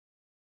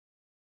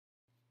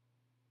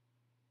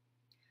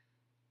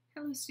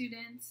Hello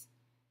students,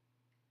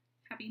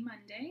 happy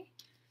Monday.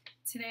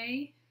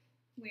 Today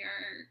we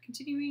are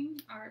continuing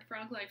our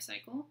frog life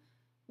cycle.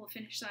 We'll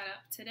finish that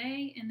up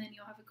today and then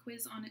you'll have a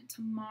quiz on it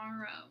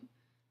tomorrow.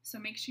 So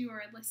make sure you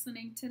are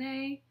listening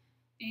today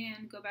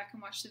and go back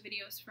and watch the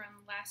videos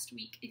from last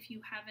week if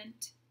you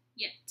haven't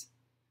yet.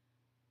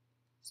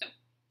 So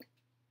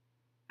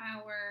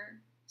our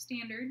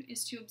standard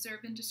is to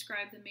observe and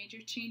describe the major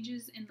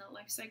changes in the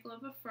life cycle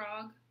of a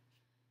frog.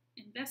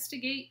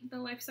 Investigate the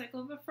life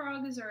cycle of a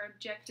frog is our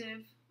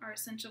objective, our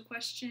essential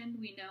question.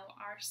 We know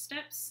our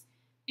steps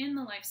in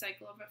the life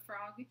cycle of a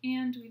frog,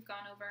 and we've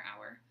gone over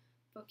our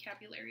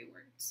vocabulary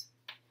words.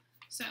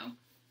 So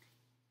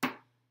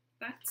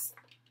that's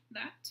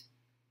that.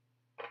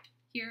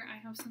 Here I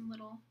have some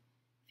little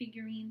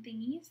figurine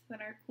thingies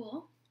that are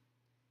cool.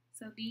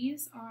 So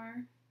these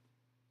are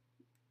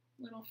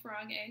little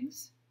frog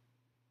eggs.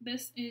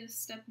 This is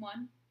step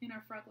 1 in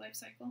our frog life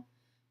cycle.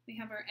 We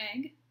have our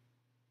egg.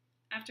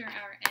 After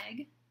our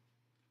egg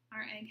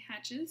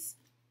hatches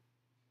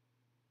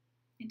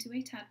into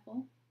a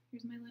tadpole.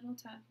 Here's my little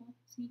tadpole.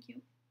 Isn't he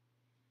cute?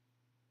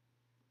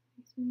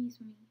 Swimmy,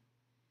 swimmy.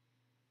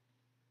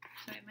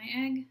 So I have my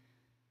egg,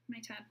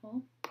 my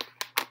tadpole.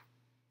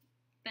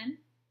 Then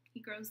he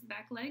grows the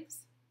back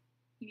legs.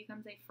 He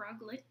becomes a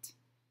froglet.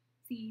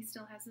 See, he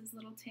still has his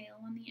little tail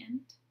on the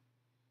end.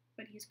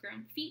 But he's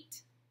grown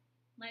feet,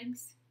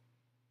 legs,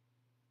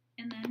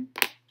 and then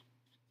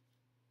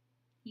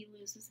he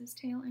loses his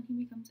tail and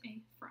he becomes a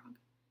frog,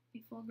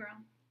 a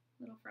full-grown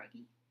little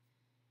froggy.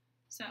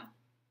 So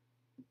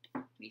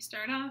we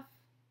start off,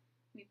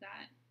 we've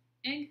got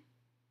egg,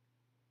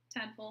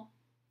 tadpole,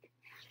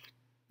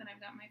 then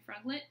I've got my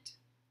froglet,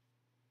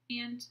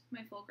 and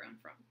my full-grown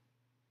frog.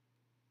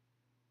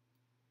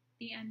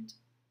 The end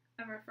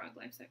of our frog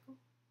life cycle.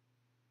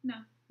 No,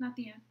 not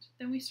the end.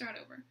 Then we start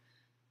over.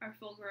 Our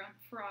full-grown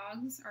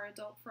frogs, our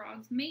adult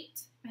frogs,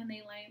 mate, and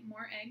they lay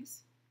more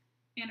eggs,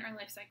 and our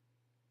life cycle